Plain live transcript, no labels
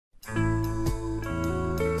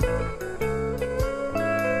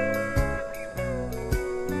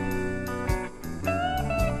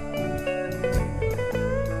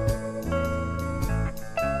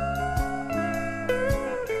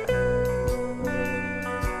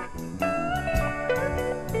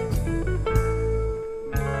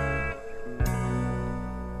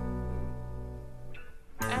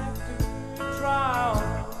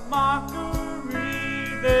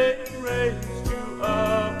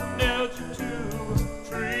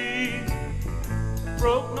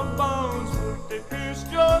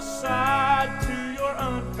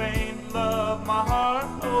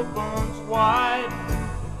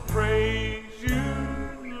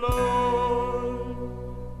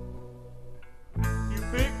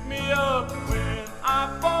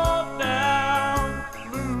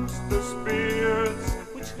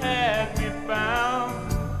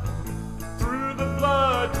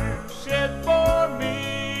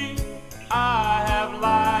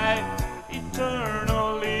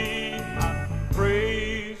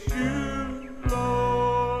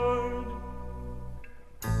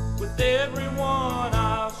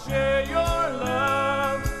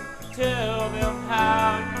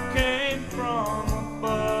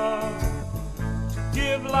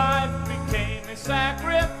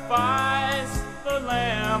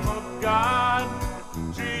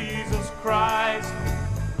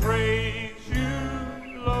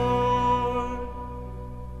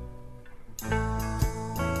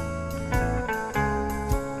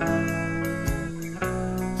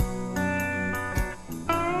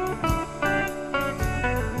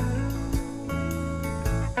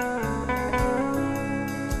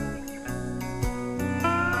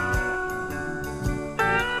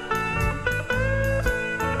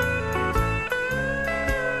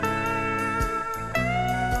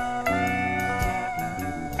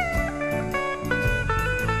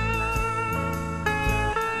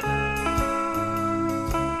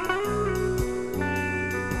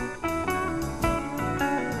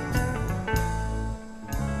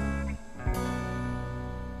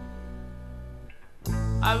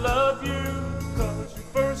I love you because you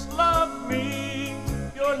first loved me.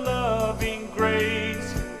 Your loving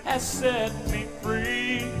grace has set me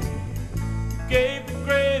free. You gave the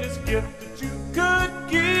greatest gift that you could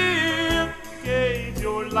give. You gave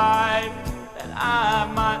your life that I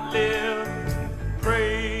might live.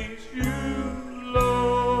 Praise you,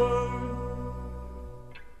 Lord.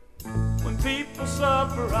 When people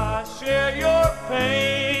suffer, I share your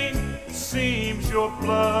pain. It seems your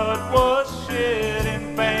blood was shed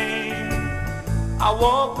in vain. I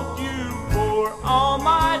walk with you for all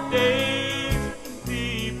my days.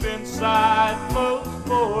 Deep inside flows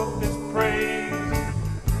forth